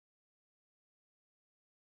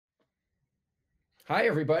Hi,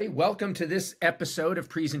 everybody. Welcome to this episode of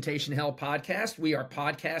Presentation Hell Podcast. We are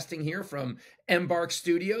podcasting here from Embark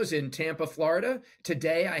Studios in Tampa, Florida.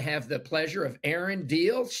 Today, I have the pleasure of Erin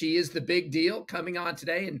Diehl. She is the big deal coming on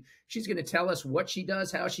today, and she's going to tell us what she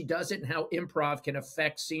does, how she does it, and how improv can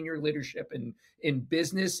affect senior leadership in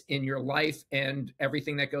business, in your life, and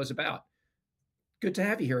everything that goes about. Good to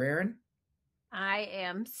have you here, Erin. I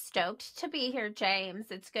am stoked to be here, James.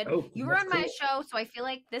 It's good. Oh, You were that's on my cool. show, so I feel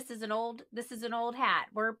like this is an old hat.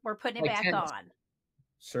 We're putting it Like back tennis. on.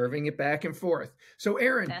 Serving it back and forth. So,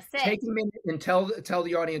 Erin, That's it. take a minute and tell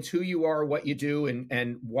the audience who you are, what you do,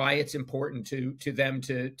 and why it's important to them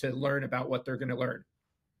to learn about what they're going to learn.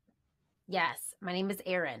 Yes, my name is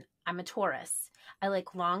Erin. I'm a Taurus. I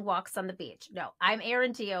like long walks on the beach. No, I'm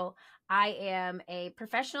Erin Diehl. I am a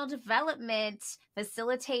professional development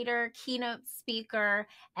facilitator, keynote speaker,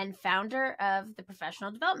 and founder of the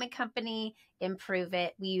professional development company, Improve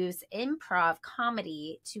It. We use improv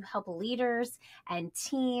comedy to help leaders and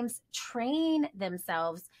teams train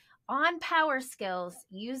themselves on power skills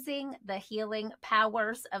using the healing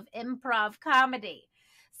powers of improv comedy.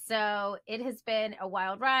 So it has been a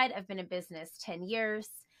wild ride. I've been in business 10 years.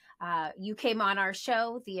 You came on our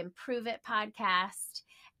show, the Improve It podcast,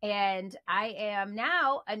 and I am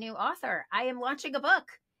now a new author. I am launching a book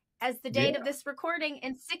as the date of this recording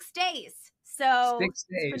in 6 days. So 6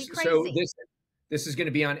 days. It's pretty crazy. So this is going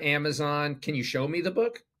to be on Amazon. Can you show me the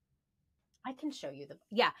book? I can show you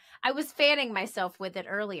yeah. I was fanning myself with it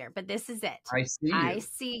earlier, but this is it. I see you. I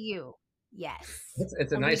see you. Yes.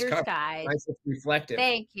 It's a nice cover. Guide. Nice, it's reflective.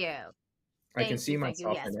 Thank you. I can see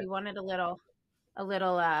myself. Yes, in we it. wanted a little Are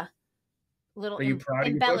you proud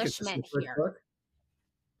of your book? Is this your first book?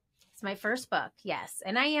 It's my first book, yes,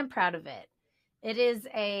 and I am proud of it. It is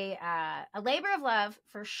a labor of love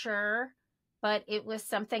for sure, but it was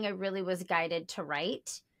something I really was guided to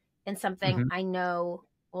write, and something I know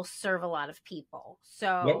will serve a lot of people.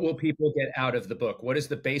 So, what will people get out of the book? What is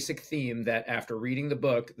the basic theme that after reading the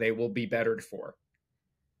book they will be bettered for?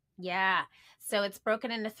 Yeah, so it's broken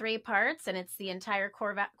into 3 parts, and it's the entire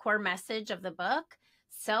core message of the book.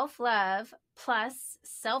 Self-love plus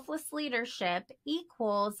selfless leadership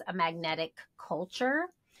equals a magnetic culture.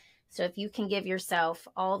 So if you can give yourself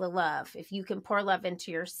all the love, if you can pour love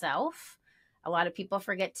into yourself, a lot of people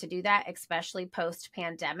forget to do that, especially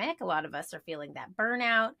post-pandemic. A lot of us are feeling that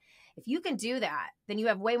burnout. If you can do that, then you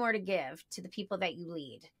have way more to give to the people that you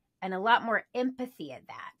lead, and a lot more empathy at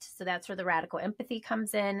that. So that's where the radical empathy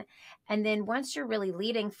comes in. And then once you're really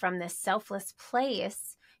leading from this selfless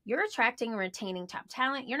place, you're attracting and retaining top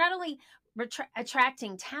talent. You're not only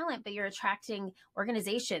attracting talent, but you're attracting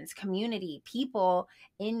organizations, community, people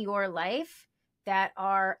in your life that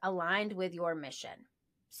are aligned with your mission.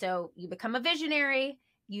 So you become a visionary,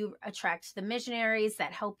 you attract the missionaries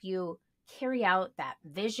that help you carry out that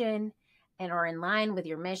vision and are in line with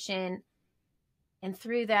your mission. And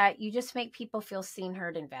through that, you just make people feel seen,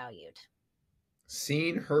 heard, and valued.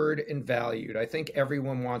 Seen, heard, and valued. I think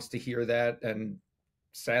everyone wants to hear that. And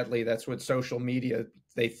sadly, that's what social media,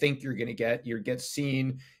 they think you're going to get. You get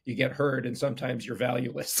seen, you get heard, and sometimes you're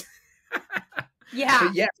valueless.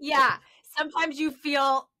 Yeah. Sometimes you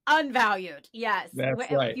feel unvalued. Yes.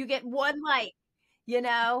 That's right. You get one like,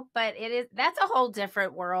 but that's a whole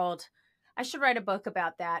different world. I should write a book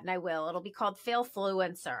about that, and I will. It'll be called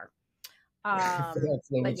Failfluencer. That's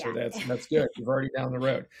good. You've already down the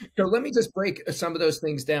road. So let me just break some of those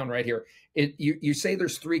things down right here. You say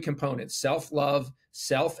there's 3 components: self-love,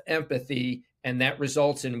 self-empathy, and that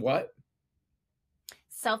results in what?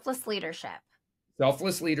 Selfless leadership.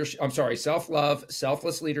 Selfless leadership. I'm sorry, self-love,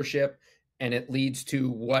 selfless leadership, and it leads to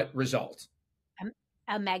what result?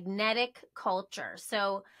 A magnetic culture.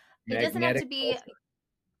 So it doesn't have to be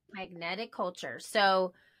magnetic culture.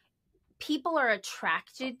 So people are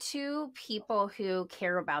attracted to people who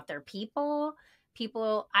care about their people.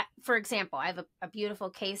 For example, I have a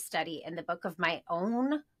beautiful case study in the book of my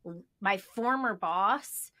former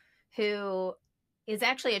boss, who is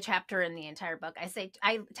actually a chapter in the entire book.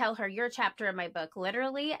 I tell her, you're a chapter in my book,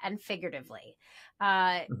 literally and figuratively.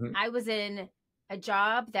 I was in a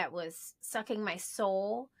job that was sucking my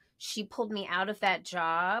soul. She pulled me out of that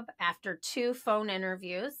job after 2 phone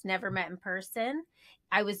interviews, never met in person.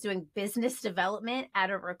 I was doing business development at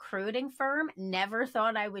a recruiting firm. Never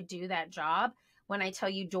thought I would do that job. When I tell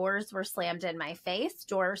you doors were slammed in my face,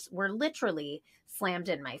 doors were literally slammed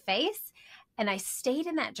in my face. And I stayed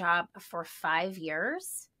in that job for 5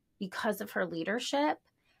 years because of her leadership.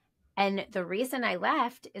 And the reason I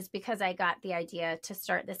left is because I got the idea to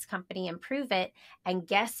start this company, Improve It. And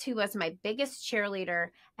guess who was my biggest cheerleader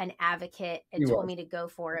and advocate and told me to go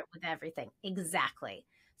for it with everything? Exactly.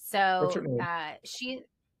 What's her So name?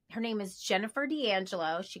 her name is Jennifer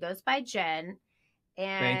D'Angelo. She goes by Jen.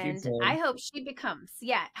 Thank you, And I Jen. hope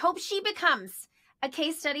she becomes a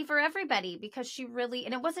case study for everybody, because she really,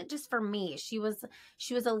 and it wasn't just for me. She was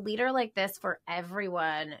a leader like this for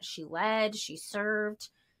everyone. She led, she served,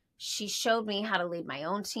 she showed me how to lead my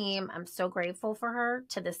own team. I'm so grateful for her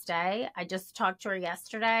to this day. I just talked to her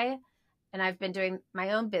yesterday, and I've been doing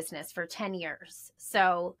my own business for 10 years.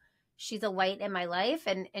 So she's a light in my life,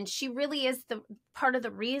 and she really is the part of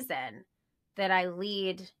the reason that I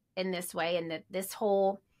lead in this way, and that this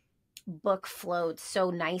whole book flowed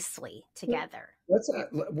so nicely together.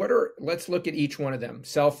 Let's look at each one of them.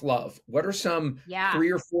 Self-love. What are some Yeah.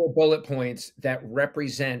 3 or 4 bullet points that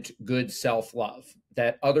represent good self-love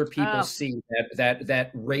that other people Oh, see,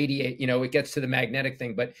 that radiate, it gets to the magnetic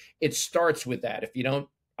thing, but it starts with that. If you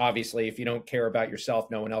don't care about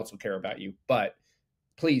yourself, no one else will care about you. But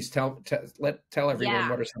please tell everyone yeah.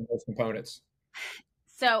 what are some of those components.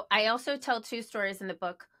 So I also tell 2 stories in the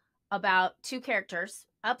book about 2 characters,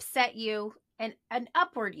 upset you and an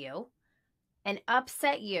upward you. An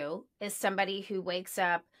upset you is somebody who wakes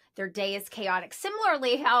up, their day is chaotic.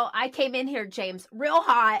 Similarly, how I came in here, James, real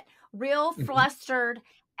hot, real Mhm. flustered,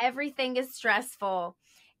 everything is stressful,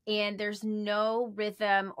 and there's no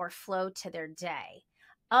rhythm or flow to their day.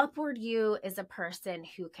 Upward you is a person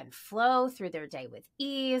who can flow through their day with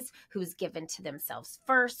ease, who's given to themselves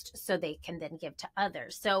first so they can then give to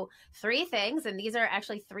others. So, 3 things, and these are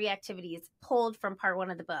actually 3 activities pulled from part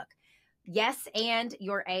 1 of the book. Yes, and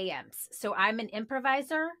your AMs. So I'm an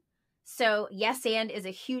improviser. So yes, and is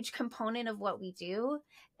a huge component of what we do.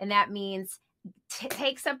 And that means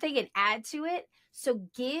take something and add to it. So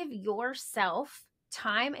give yourself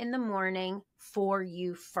time in the morning for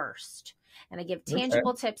you first. And I give Okay.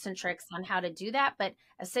 tangible tips and tricks on how to do that. But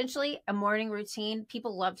essentially, a morning routine,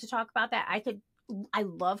 people love to talk about that. I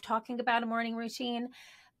love talking about a morning routine,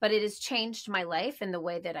 but it has changed my life in the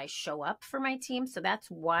way that I show up for my team. So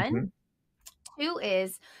that's one. Mhm. 2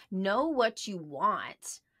 is know what you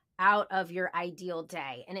want out of your ideal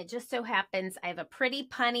day. And it just so happens I have a pretty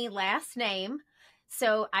punny last name.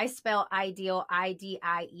 So I spell ideal,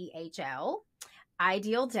 IDIEHL,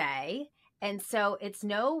 ideal day. And so it's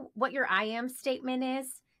know what your I am statement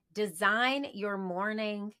is, design your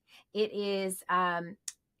morning. It is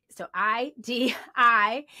so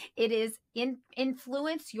IDI, it is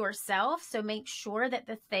influence yourself. So make sure that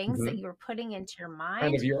the things that Mhm. you're putting into your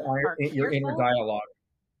Kind of mind are your inner careful, dialogue,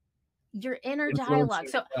 your inner dialogue. influencing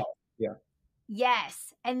So self. Yeah.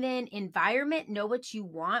 yes. And then environment, know what you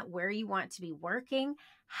want, where you want to be working.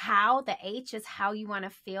 How, the H is how you want to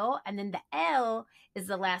feel. And then the L is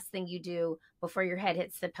the last thing you do before your head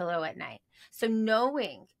hits the pillow at night. So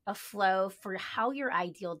knowing a flow for how your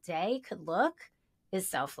ideal day could look is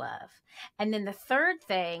self love. And then the third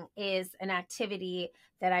thing is an activity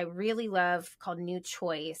that I really love called New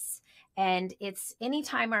Choice. And it's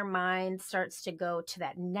anytime our mind starts to go to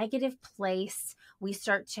that negative place, we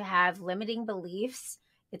start to have limiting beliefs.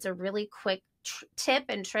 It's a really quick tip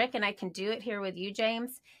and trick, and I can do it here with you,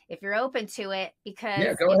 James, if you're open to it, Yeah,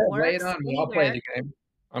 because go it ahead, lay it works on me. I'll play anywhere. the game.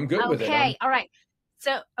 I'm good with it. Okay, all right.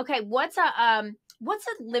 So, okay, what's a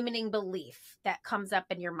limiting belief that comes up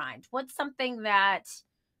in your mind? What's something that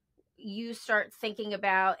you start thinking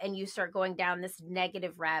about and you start going down this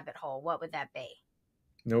negative rabbit hole? What would that be?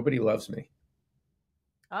 Nobody loves me.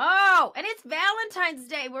 Oh, and it's Valentine's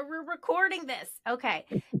Day where we're recording this. Okay.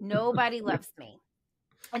 Nobody loves me.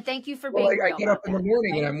 And thank you for Well, being I real get up about in the that.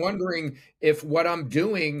 morning and Okay. I'm wondering if what I'm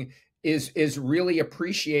doing is really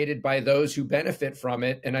appreciated by those who benefit from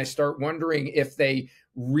it, and I start wondering if they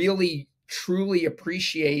really truly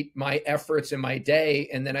appreciate my efforts in my day,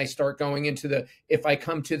 and then I start going into the if I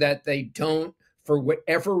come to that they don't for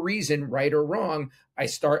whatever reason, right or wrong, I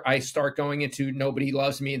start going into nobody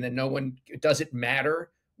loves me, and then no one does it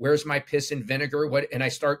matter. Where's my piss and vinegar? What and I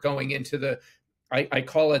start going into I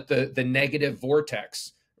call it the negative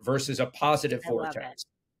vortex versus a positive I love it. vortex.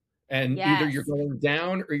 And either you're Yes. going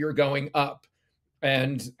down or you're going up.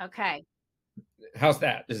 And Okay. how's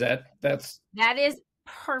that? That's That is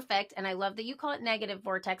perfect. And I love that you call it negative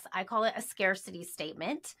vortex. I call it a scarcity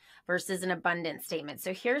statement versus an abundance statement.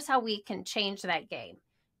 So here's how we can change that game.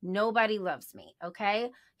 Nobody loves me. Okay.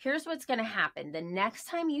 Here's what's going to happen. The next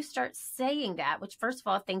time you start saying that, which, first of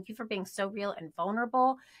all, thank you for being so real and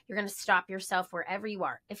vulnerable. You're going to stop yourself wherever you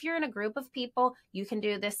are. If you're in a group of people, you can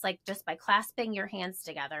do this like just by clasping your hands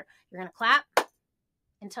together. You're going to clap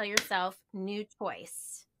and tell yourself new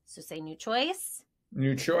choice. So say new choice.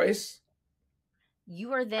 new choice.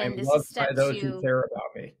 You are I am then, this is loved by step those who 2. care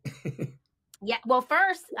about me. Yeah. Well,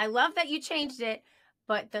 first, I love that you changed it.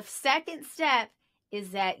 But the second step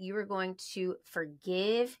is that you are going to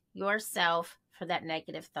forgive yourself for that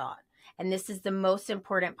negative thought. And this is the most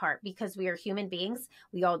important part because we are human beings.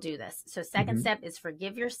 We all do this. So second step is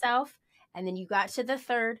forgive yourself. And then you got to the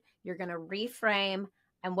third, you're going to reframe.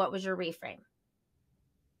 And what was your reframe?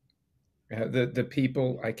 The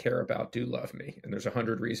people I care about do love me, and there's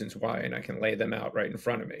 100 reasons why, and I can lay them out right in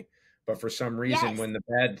front of me. But for some reason, when the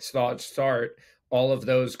bad thoughts start, all of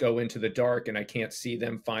those go into the dark, and I can't see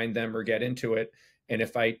them, find them, or get into it. And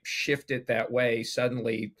if I shift it that way,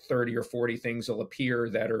 suddenly 30 or 40 things will appear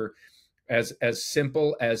that are as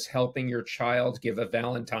simple as helping your child give a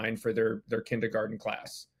Valentine for their kindergarten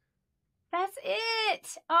class. That's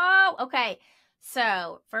it. Oh, okay.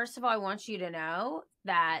 So first of all, I want you to know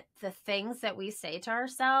that the things that we say to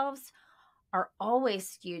ourselves are always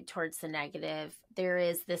skewed towards the negative. There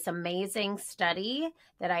is this amazing study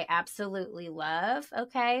that I absolutely love,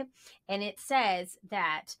 okay? And it says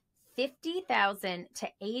that 50,000 to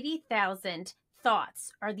 80,000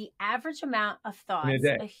 thoughts are the average amount of thoughts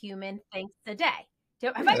a human thinks a day.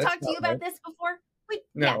 Have I talked to you about this before?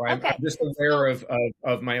 No, I'm just aware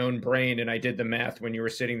of my own brain, and I did the math when you were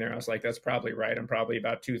sitting there. I was like, that's probably right. I'm probably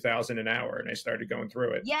about 2,000 an hour, and I started going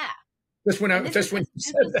through it. Yeah. Just when you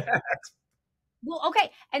said that. Well, okay.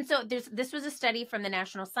 And so this was a study from the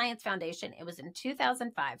National Science Foundation. It was in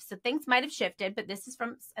 2005. So things might have shifted, but this is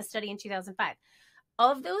from a study in 2005.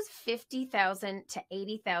 Of those 50,000 to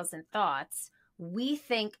 80,000 thoughts, we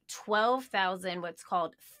think 12,000 what's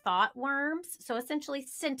called thought worms. So essentially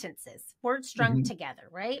sentences, words strung together,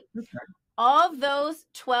 right? Okay. Of those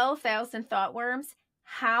 12,000 thought worms,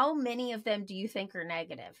 how many of them do you think are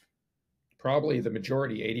negative? Probably the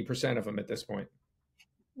majority, 80% of them at this point.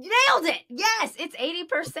 Nailed it. Yes, it's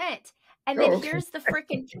 80%. And then here's the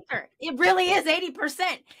freaking kicker. It really is 80%.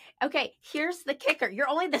 Okay, here's the kicker. You're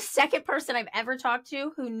only the second person I've ever talked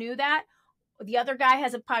to who knew that. The other guy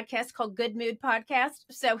has a podcast called Good Mood Podcast.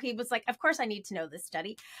 So he was like, of course I need to know this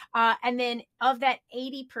study. And then of that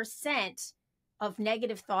 80% of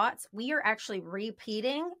negative thoughts, we are actually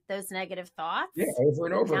repeating those negative thoughts. Yeah, over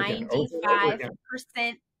and over 95%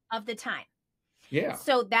 of the time. Yeah.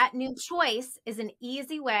 So that new choice is an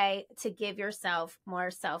easy way to give yourself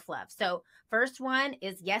more self-love. So first one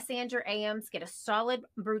is yes and your AMs. Get a solid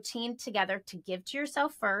routine together to give to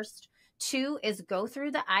yourself first. 2 is go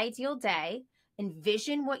through the ideal day,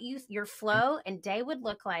 envision what your flow and day would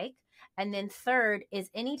look like. And then 3rd is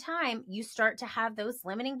anytime you start to have those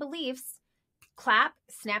limiting beliefs, clap,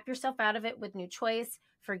 snap yourself out of it with new choice,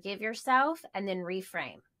 forgive yourself, and then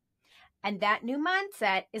reframe. And that new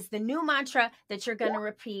mindset is the new mantra that you're going to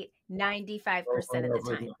repeat 95% of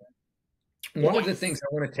the time. One of the things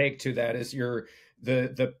I want to take to that is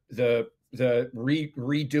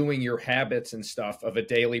redoing your habits and stuff of a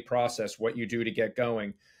daily process, what you do to get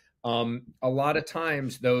going. A lot of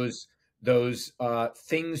times those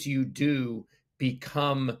things you do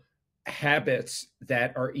become habits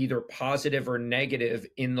that are either positive or negative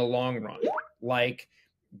in the long run. Like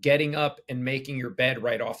getting up and making your bed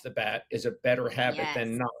right off the bat is a better habit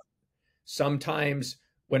than not. Sometimes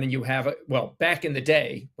when you have back in the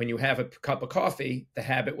day, when you have a cup of coffee, the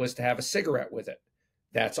habit was to have a cigarette with it.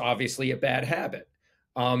 That's obviously a bad habit.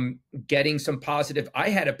 Getting some positive. I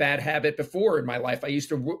had a bad habit before in my life. I used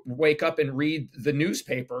to wake up and read the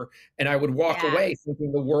newspaper, and I would walk away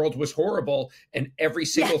thinking the world was horrible and every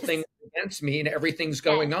single thing was against me and everything's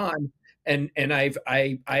going on. And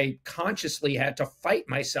I consciously had to fight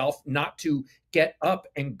myself not to get up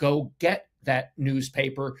and go get that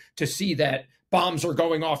newspaper to see that bombs are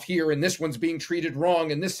going off here and this one's being treated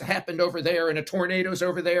wrong and this happened over there and a tornado's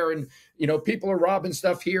over there and people are robbing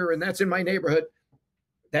stuff here and that's in my neighborhood.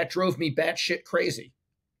 That drove me batshit crazy.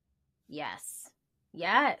 Yes.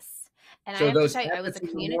 And so I have those to tell you, I was a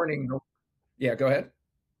communicator. Yeah, go ahead.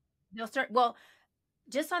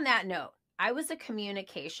 Just on that note, I was a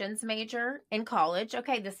communications major in college.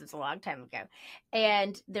 Okay, this is a long time ago.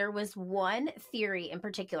 And there was one theory in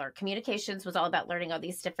particular. Communications was all about learning all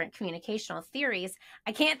these different communicational theories.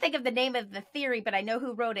 I can't think of the name of the theory, but I know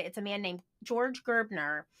who wrote it. It's a man named George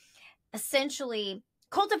Gerbner. Essentially,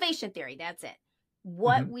 cultivation theory, that's it.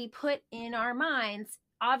 What we put in our minds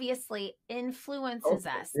obviously influences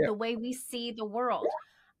us, the way we see the world.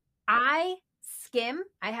 I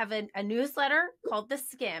have a newsletter called The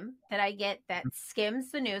Skim that I get that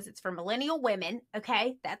skims the news. It's for millennial women.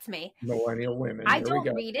 Okay, that's me. Millennial women. I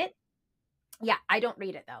don't read it. Yeah, I don't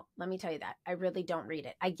read it though. Let me tell you that. I really don't read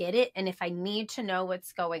it. I get it. And if I need to know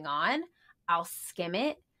what's going on, I'll skim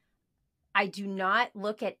it. I do not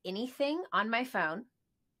look at anything on my phone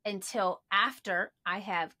until after I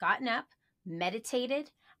have gotten up, meditated,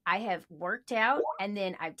 I have worked out, and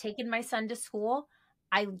then I've taken my son to school.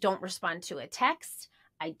 I don't respond to a text.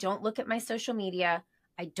 I don't look at my social media.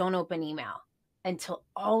 I don't open email until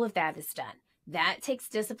all of that is done. That takes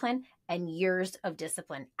discipline and years of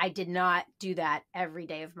discipline. I did not do that every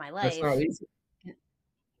day of my That's life. not easy.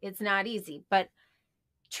 It's not easy, but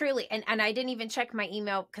truly, and I didn't even check my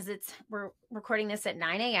email because we're recording this at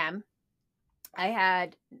 9 a.m. I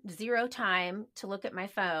had zero time to look at my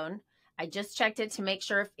phone. I just checked it to make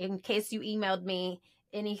sure, in case you emailed me,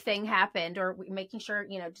 anything happened, or making sure,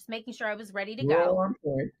 just making sure I was ready to You're all go. on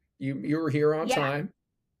point. You were here on Yeah. time,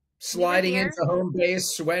 sliding into home base,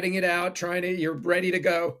 sweating it out, you're ready to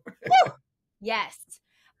go. Yes.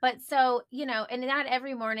 But so, and not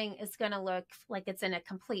every morning is going to look like it's in a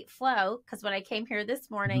complete flow. Because when I came here this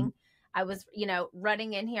morning, I was,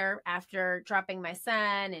 running in here after dropping my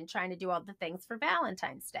son and trying to do all the things for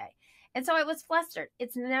Valentine's Day. And so I was flustered.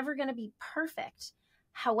 It's never going to be perfect.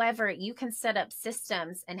 However, you can set up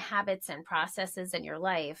systems and habits and processes in your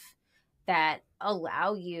life that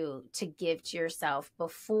allow you to give to yourself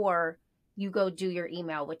before you go do your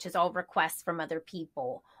email, which is all requests from other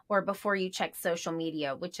people, or before you check social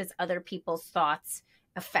media, which is other people's thoughts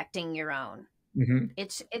affecting your own. Mm-hmm.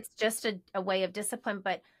 It's just a way of discipline,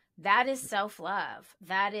 but that is self-love.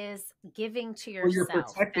 That is giving to yourself. Well, you're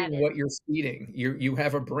protecting what you're seeding. You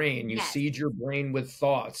have a brain. You seed your brain with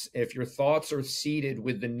thoughts. If your thoughts are seeded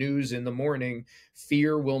with the news in the morning,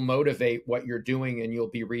 fear will motivate what you're doing, and you'll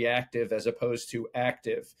be reactive as opposed to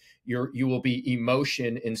active. You will be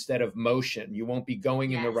emotion instead of motion. You won't be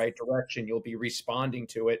going in the right direction. You'll be responding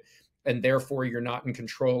to it, and therefore you're not in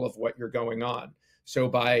control of what you're going on. So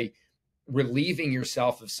by relieving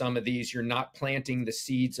yourself of some of these, you're not planting the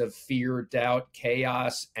seeds of fear, doubt,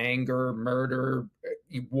 chaos, anger, murder,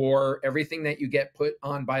 war, everything that you get put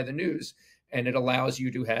on by the news. And it allows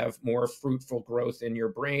you to have more fruitful growth in your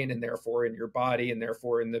brain, and therefore in your body, and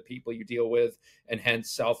therefore in the people you deal with, and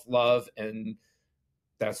hence self-love. And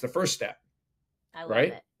that's the first step. I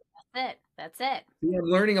love it. That's it. See, I'm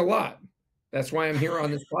learning a lot. That's why I'm here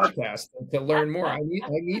on this podcast, to learn more. I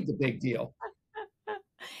need the big deal.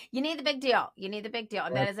 You need the big deal. You need the big deal.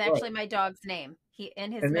 And that is actually my dog's name. His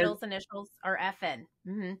middle initials are FN.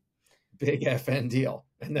 Mm-hmm. Big FN deal.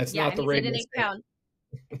 And that's not the radio station.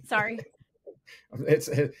 Sorry.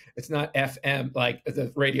 It's not FM, like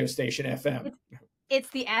the radio station FM. It's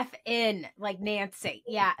the FN, like Nancy.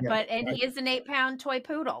 Yeah. He is an 8-pound toy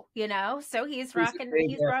poodle, so he's rocking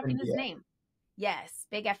his name. Yes.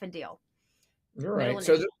 Big FN deal. All right.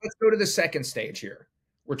 So let's go to the second stage here.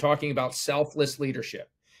 We're talking about selfless leadership.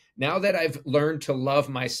 Now that I've learned to love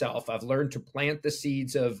myself, I've learned to plant the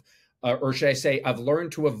seeds of, or should I say, I've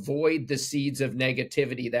learned to avoid the seeds of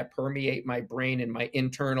negativity that permeate my brain and my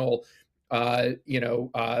internal,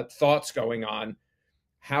 thoughts going on.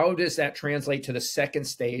 How does that translate to the second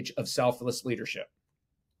stage of selfless leadership?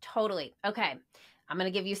 Totally. Okay. I'm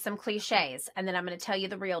going to give you some cliches, and then I'm going to tell you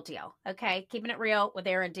the real deal. Okay. Keeping it real with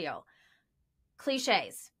Erin Diehl.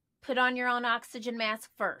 Cliches. Put on your own oxygen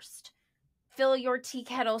mask first. Fill your tea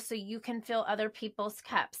kettle so you can fill other people's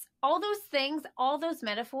cups. All those things, all those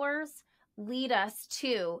metaphors lead us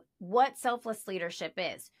to what selfless leadership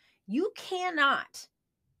is. You cannot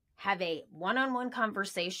have a one-on-one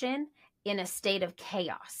conversation in a state of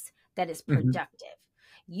chaos that is productive.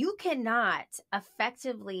 Mm-hmm. You cannot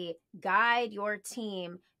effectively guide your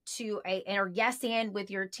team and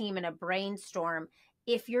with your team in a brainstorm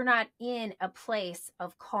if you're not in a place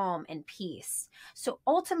of calm and peace. So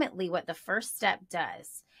ultimately, what the first step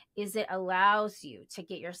does is it allows you to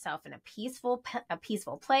get yourself in a peaceful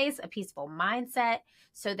place, a peaceful mindset,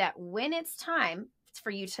 so that when it's time for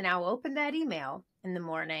you to now open that email in the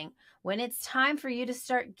morning, when it's time for you to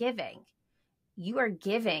start giving, you are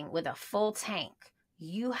giving with a full tank.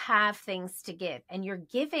 You have things to give, and you're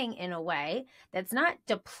giving in a way that's not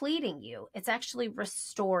depleting you. It's actually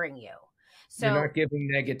restoring you. So you're not giving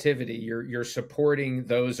negativity. You're supporting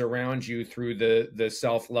those around you through the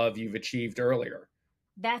self-love you've achieved earlier.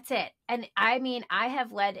 That's it. And I mean, I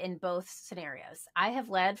have led in both scenarios. I have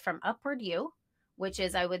led from Upward You, which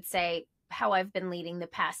is, I would say, how I've been leading the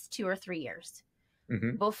past 2 or 3 years.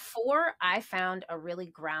 Mm-hmm. Before I found a really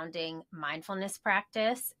grounding mindfulness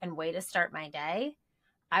practice and way to start my day,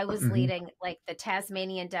 I was leading like the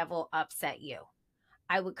Tasmanian devil upset you.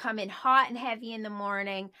 I would come in hot and heavy in the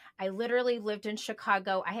morning. I literally lived in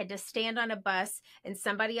Chicago. I had to stand on a bus in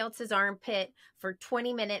somebody else's armpit for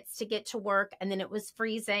 20 minutes to get to work. And then it was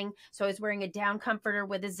freezing. So I was wearing a down comforter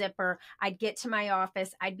with a zipper. I'd get to my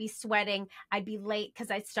office. I'd be sweating. I'd be late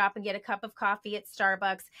because I'd stop and get a cup of coffee at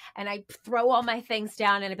Starbucks. And I'd throw all my things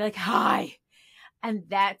down and I'd be like, hi. And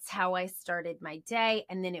that's how I started my day.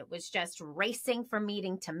 And then it was just racing from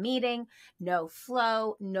meeting to meeting, no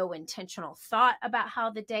flow, no intentional thought about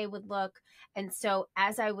how the day would look. And so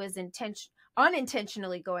as I was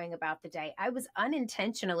unintentionally going about the day, I was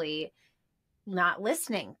unintentionally not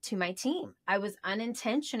listening to my team. I was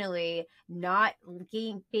unintentionally not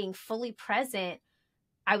being fully present.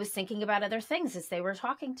 I was thinking about other things as they were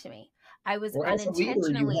talking to me. I was Well, as a leader,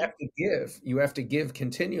 you unintentionally. have to give. You have to give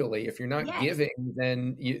continually. If you're not Yes. giving,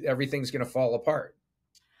 then everything's going to fall apart.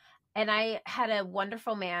 And I had a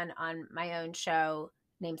wonderful man on my own show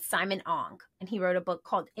named Simon Ong, and he wrote a book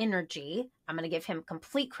called Energy. I'm going to give him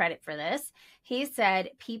complete credit for this. He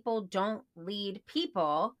said, people don't lead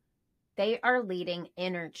people, they are leading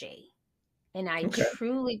energy. And I Okay.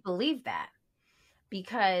 truly believe that,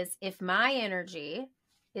 because if my energy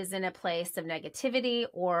is in a place of negativity,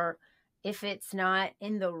 or if it's not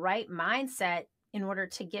in the right mindset in order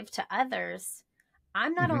to give to others,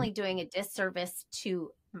 I'm not only doing a disservice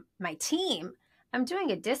to my team, I'm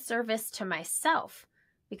doing a disservice to myself.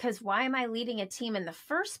 Because why am I leading a team in the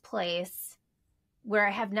first place where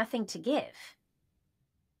I have nothing to give?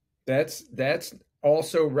 That's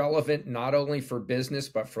also relevant not only for business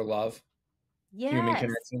but for love. Human Yes.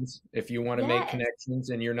 connections. If you want to make Yes. connections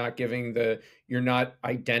and you're not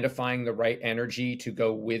identifying the right energy to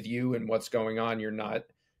go with you and what's going on, you're not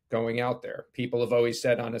going out there. People have always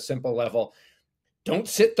said on a simple level, don't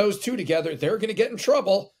sit those two together. They're going to get in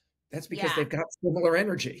trouble. That's because they've got similar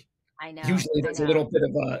energy. I know. Usually there's a little bit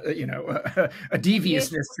of a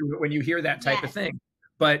deviousness to it when you hear that type of thing.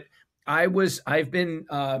 But I've been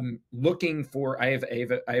looking for, I have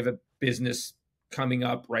a business coming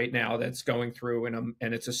up right now that's going through, and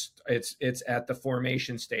it's at the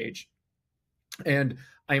formation stage, and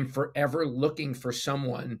I'm forever looking for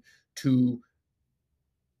someone to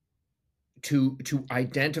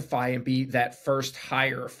identify and be that first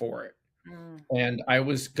hire for it. And I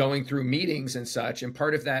was going through meetings and such, and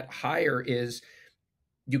part of that hire is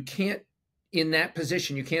you can't, in that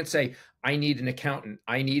position, you can't say, I need an accountant,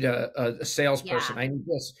 I need a salesperson, I need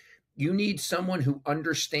this. You need someone who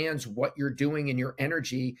understands what you're doing in your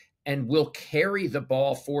energy and will carry the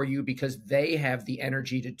ball for you because they have the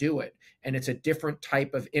energy to do it. And it's a different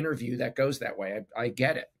type of interview that goes that way. I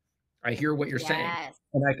get it. I hear what you're saying.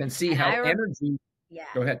 And I can see how energy.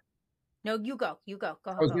 Go ahead. No, you go. Go.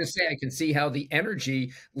 I was going to say, I can see how the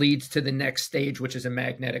energy leads to the next stage, which is a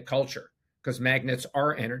magnetic culture, because magnets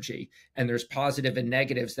are energy, and there's positive and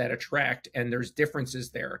negatives that attract, and there's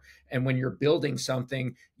differences there. And when you're building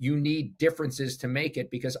something, you need differences to make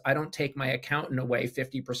it, because I don't take my accountant away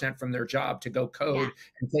 50% from their job to go code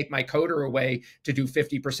and take my coder away to do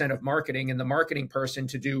 50% of marketing and the marketing person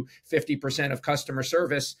to do 50% of customer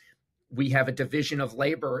service. We have a division of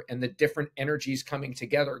labor, and the different energies coming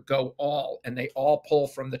together go and they all pull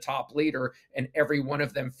from the top leader, and every one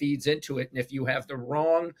of them feeds into it. And if you have the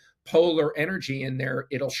wrong polar energy in there,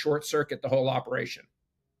 it'll short circuit the whole operation.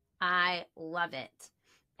 I love it.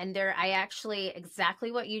 And I actually,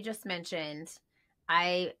 exactly what you just mentioned,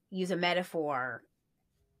 I use a metaphor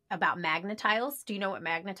about magnetiles. Do you know what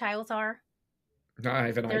magnetiles are? I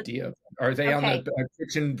have an idea. Are they on the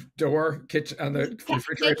kitchen door, on the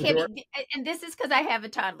refrigerator door? And this is because I have a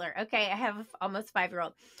toddler. Okay. I have almost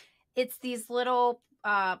 5-year-old. It's these little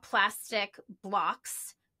plastic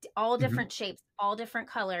blocks, all different shapes, all different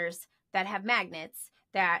colors, that have magnets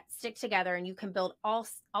that stick together, and you can build all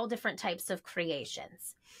different types of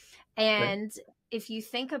creations. And if you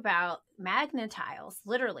think about magnetiles,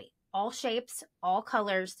 literally all shapes, all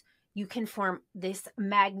colors, you can form this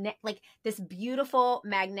this beautiful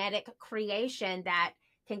magnetic creation that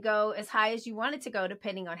can go as high as you want it to go,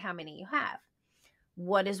 depending on how many you have.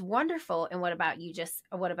 What is wonderful, and what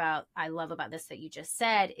I love about this that you just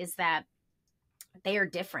said, is that they are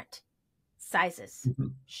different sizes,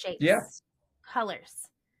 shapes, colors.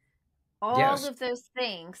 All of those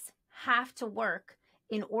things have to work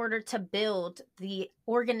in order to build the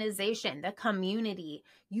organization, the community.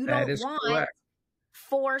 You don't want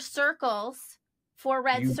 4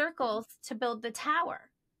 red circles to build the tower.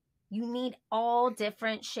 You need all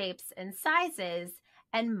different shapes and sizes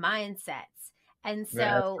and mindsets. And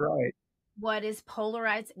so what is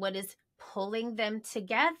polarized, what is pulling them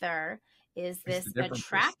together is this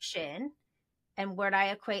attraction. And what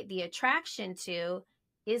I equate the attraction to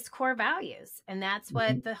is core values. And that's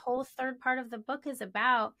what the whole third part of the book is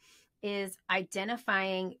about, is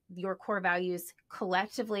identifying your core values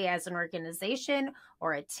collectively as an organization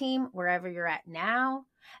or a team, wherever you're at now.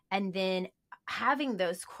 And then having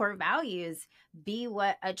those core values be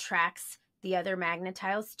what attracts the other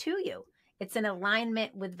magnetiles to you. It's an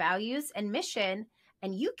alignment with values and mission.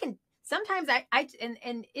 And sometimes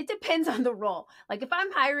and it depends on the role. Like if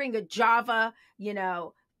I'm hiring a Java,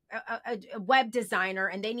 a web designer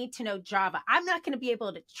and they need to know Java, I'm not going to be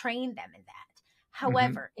able to train them in that.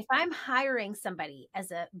 However, if I'm hiring somebody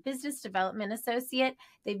as a business development associate,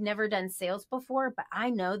 they've never done sales before, but I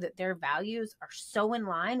know that their values are so in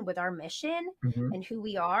line with our mission and who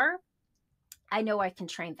we are, I know I can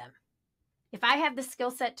train them. If I have the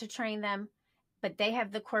skill set to train them, but they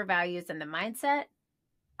have the core values and the mindset,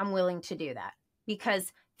 I'm willing to do that,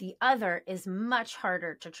 because the other is much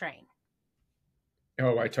harder to train.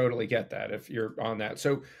 Oh, I totally get that if you're on that.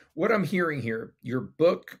 So what I'm hearing here, your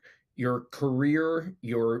book, your career,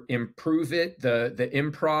 your improve it, the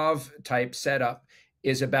improv type setup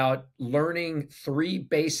is about learning 3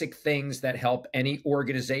 basic things that help any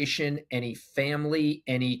organization, any family,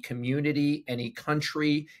 any community, any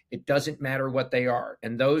country. It doesn't matter what they are.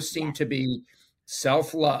 And those seem to be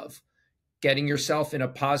self-love, getting yourself in a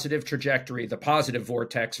positive trajectory, the positive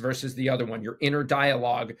vortex versus the other one, your inner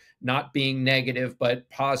dialogue, not being negative, but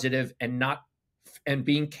positive, and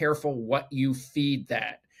being careful what you feed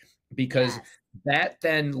that, because that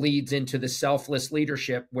then leads into the selfless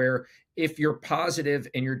leadership, where if you're positive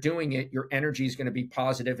and you're doing it, your energy is going to be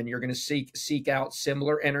positive and you're going to seek out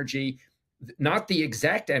similar energy, not the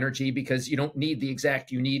exact energy, because you don't need the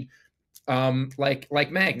exact, you need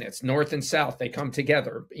like magnets, north and south, they come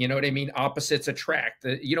together. You know what I mean? Opposites attract.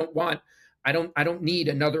 You don't want, I don't need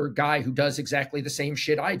another guy who does exactly the same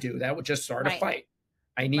shit I do. That would just start a fight.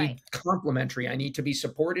 I need complementary. I need to be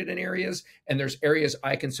supported in areas, and there's areas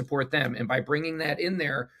I can support them. And by bringing that in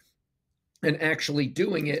there and actually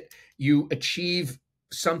doing it, you achieve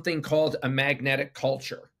something called a magnetic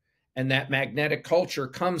culture. And that magnetic culture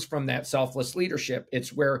comes from that selfless leadership.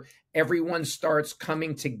 It's where everyone starts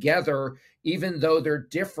coming together, even though they're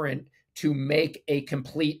different, to make a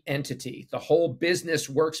complete entity. The whole business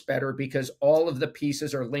works better because all of the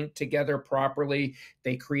pieces are linked together properly.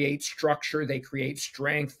 They create structure, they create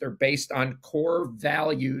strength. They're based on core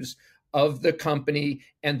values of the company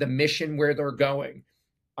and the mission where they're going.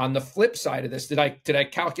 On the flip side of this, did I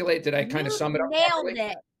calculate? Did I kind of sum it up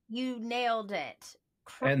properly? You nailed it.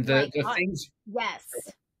 And the things,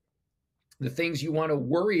 the things you want to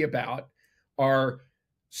worry about are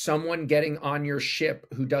someone getting on your ship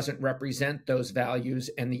who doesn't represent those values,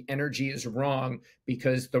 and the energy is wrong,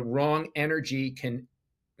 because the wrong energy can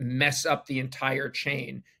mess up the entire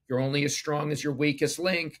chain. You're only as strong as your weakest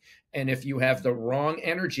link. And if you have the wrong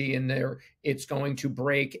energy in there, it's going to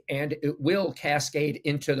break, and it will cascade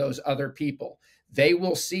into those other people. They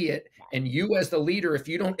will see it. And you as the leader, if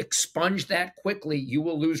you don't expunge that quickly, you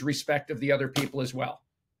will lose respect of the other people as well.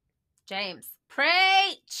 James,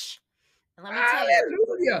 preach. And let me tell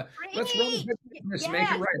you. Let's run a business,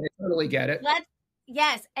 make it right. I totally get it.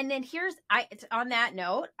 Yes. And then here's, on that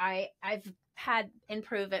note, I've had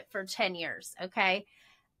Improve It for 10 years. Okay.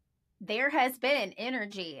 There has been an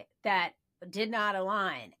energy that did not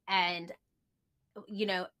align. And,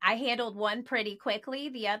 I handled one pretty quickly.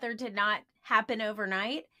 The other did not happen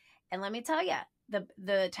overnight. And let me tell you,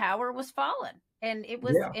 the tower was fallen, and it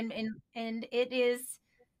was, and it is,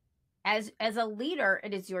 as a leader,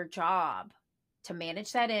 it is your job to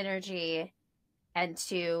manage that energy and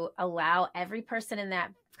to allow every person in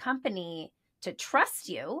that company to trust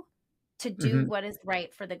you to do what is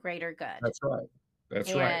right for the greater good.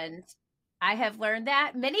 That's right. And I have learned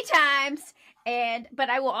that many times. But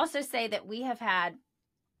I will also say that we have had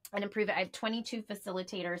an improvement. I have 22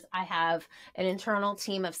 facilitators. I have an internal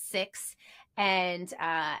team of 6. And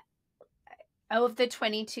of the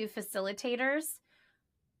 22 facilitators,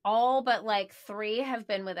 all but like 3 have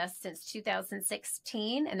been with us since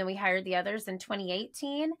 2016. And then we hired the others in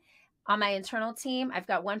 2018. On my internal team, I've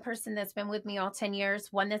got one person that's been with me all 10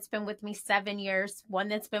 years, one that's been with me 7 years, one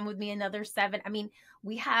that's been with me another 7. I mean,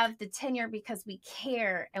 we have the tenure because we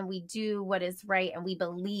care and we do what is right, and we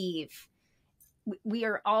believe. We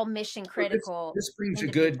are all mission critical. This brings a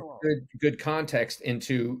good context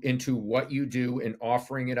into what you do and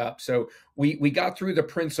offering it up. So we got through the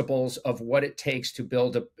principles of what it takes to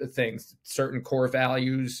build a thing, certain core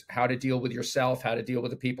values, how to deal with yourself, how to deal with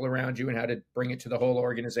the people around you, and how to bring it to the whole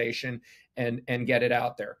organization and get it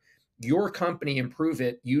out there. Your company, Improve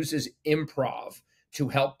It, uses improv to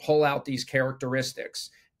help pull out these characteristics,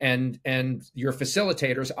 and your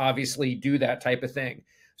facilitators obviously do that type of thing.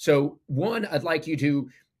 So one, I'd like you to,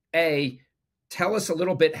 tell us a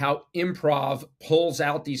little bit how improv pulls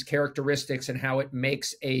out these characteristics and how it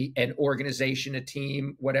makes an organization, a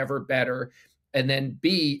team, whatever, better. And then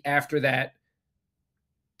B, after that,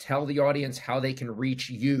 tell the audience how they can reach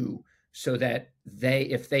you so that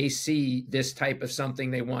if they see this type of something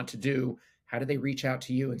they want to do, how do they reach out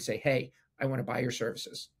to you and say, hey, I want to buy your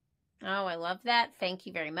services? Oh, I love that. Thank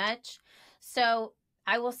you very much. So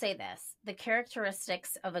I will say this, the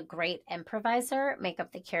characteristics of a great improviser make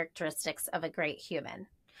up the characteristics of a great human.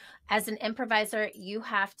 As an improviser, you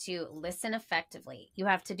have to listen effectively. You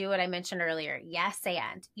have to do what I mentioned earlier. Yes,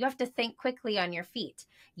 and you have to think quickly on your feet.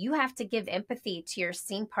 You have to give empathy to your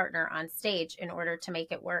scene partner on stage in order to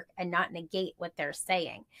make it work and not negate what they're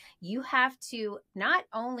saying. You have to not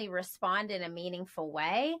only respond in a meaningful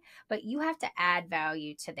way, but you have to add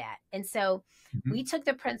value to that. And so we took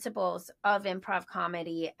the principles of improv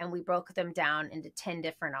comedy and we broke them down into 10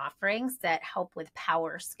 different offerings that help with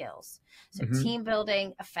power skills. So team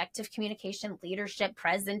building, effective communication, leadership,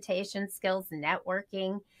 presentation skills,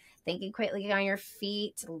 networking, thinking quickly on your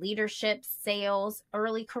feet, leadership, sales,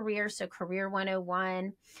 early career, so career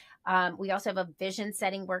 101. We also have a vision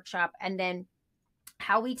setting workshop. And then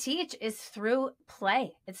how we teach is through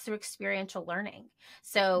play. It's through experiential learning.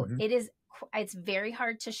 So it's very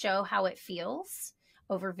hard to show how it feels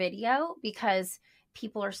over video because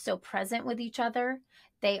people are so present with each other.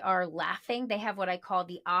 They are laughing. They have what I call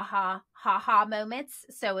the aha, ha-ha moments.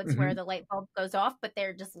 So it's where the light bulb goes off, but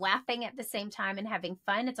they're just laughing at the same time and having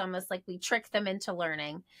fun. It's almost like we trick them into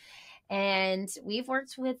learning. And we've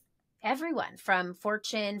worked with everyone from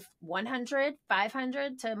Fortune 100,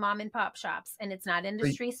 500 to mom and pop shops. And it's not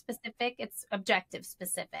industry specific, it's objective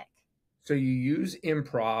specific. So you use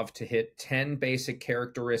improv to hit 10 basic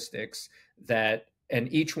characteristics that,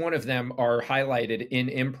 and each one of them are highlighted in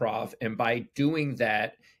improv. And by doing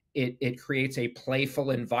that, it creates a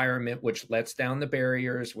playful environment, which lets down the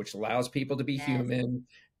barriers, which allows people to be human,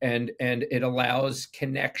 and it allows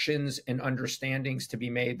connections and understandings to be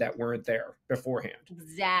made that weren't there beforehand.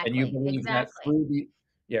 Exactly. And you believe that through the,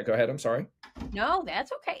 yeah, go ahead. I'm sorry. No,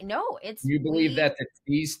 that's okay. No, it's, you believe that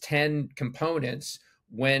these 10 components,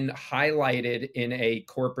 when highlighted in a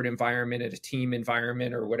corporate environment, at a team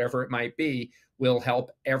environment, or whatever it might be, will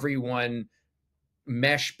help everyone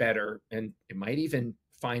mesh better. And it might even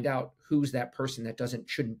find out who's that person that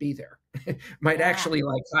shouldn't be there. Might actually,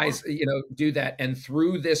 like, guys, do that. And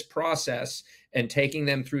through this process and taking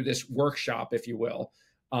them through this workshop, if you will,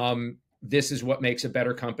 this is what makes a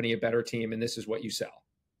better company, a better team. And this is what you sell.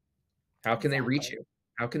 How can they reach you?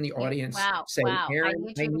 How can the audience say,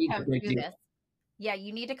 Erin, I need to do this? Yeah,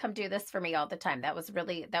 you need to come do this for me all the time. That was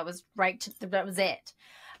right. That was it.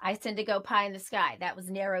 I send to go pie in the sky. That was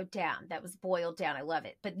narrowed down. That was boiled down. I love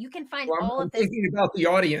it. But you can find all of this. I'm thinking about the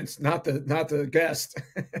audience, not the guest.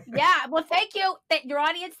 Yeah. Well, thank you. Your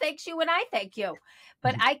audience thanks you and I thank you.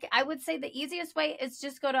 But I would say the easiest way is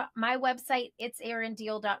just go to my website. It's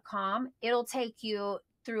erindiehl.com. It'll take you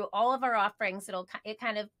through all of our offerings. It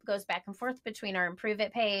kind of goes back and forth between our Improve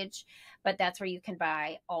It page, but that's where you can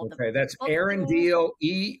buy all the. Okay, that's Erin Diehl,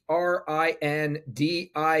 ERINDIEHL.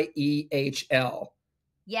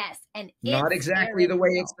 Yes, and not exactly the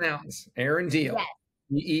way it sounds. Erin Diehl,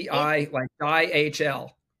 EEI, like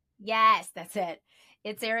IHL. Yes, that's it.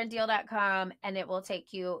 It's erindiehl.com, and it will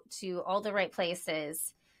take you to all the right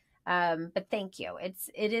places. But thank you. It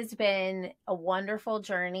has been a wonderful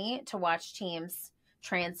journey to watch teams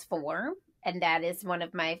transform, and that is one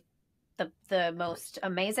of the most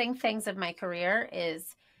amazing things of my career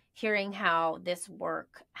is hearing how this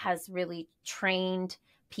work has really trained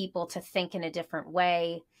people to think in a different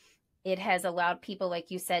way. It has allowed people, like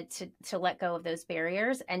you said, to let go of those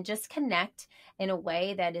barriers and just connect in a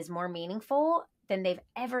way that is more meaningful than they've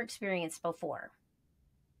ever experienced before.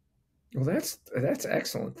 Well, that's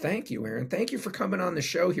excellent. Thank you, Erin. Thank you for coming on the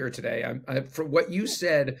show here today. For what you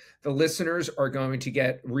said, the listeners are going to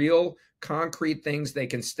get real concrete things they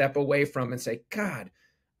can step away from and say, God,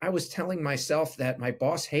 I was telling myself that my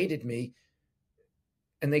boss hated me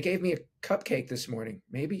and they gave me a cupcake this morning.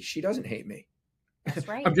 Maybe she doesn't hate me. That's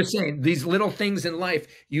right. I'm just saying, these little things in life,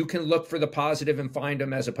 you can look for the positive and find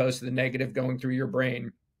them as opposed to the negative going through your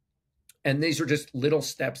brain. And these are just little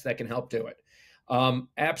steps that can help do it.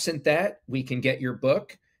 Absent that, we can get your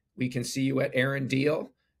book. We can see you at Erin Diehl.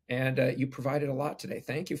 And you provided a lot today.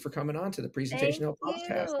 Thank you for coming on to the Presentation Help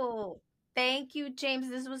podcast. Thank you, James.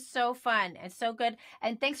 This was so fun and so good.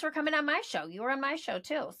 And thanks for coming on my show. You were on my show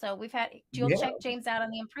too. So you'll check James out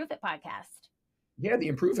on the Improve It podcast. Yeah, the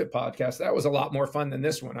Improve It podcast. That was a lot more fun than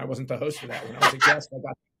this one. I wasn't the host for that one. I was a guest. I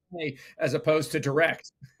got to play as opposed to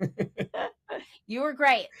direct. You were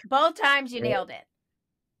great. Both times you nailed it.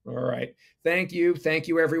 All right. Thank you. Thank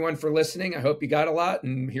you, everyone, for listening. I hope you got a lot.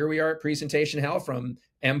 And here we are at Presentation Hell from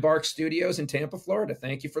Embark Studios in Tampa, Florida.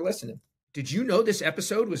 Thank you for listening. Did you know this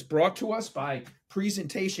episode was brought to us by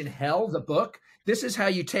Presentation Hell, the book? This is how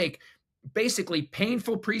you take basically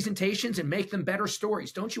painful presentations and make them better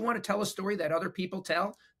stories. Don't you want to tell a story that other people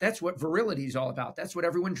tell? That's what virility is all about. That's what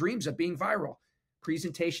everyone dreams of, being viral.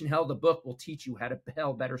 Presentation Hell, the book, will teach you how to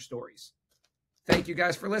tell better stories. Thank you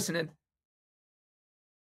guys for listening.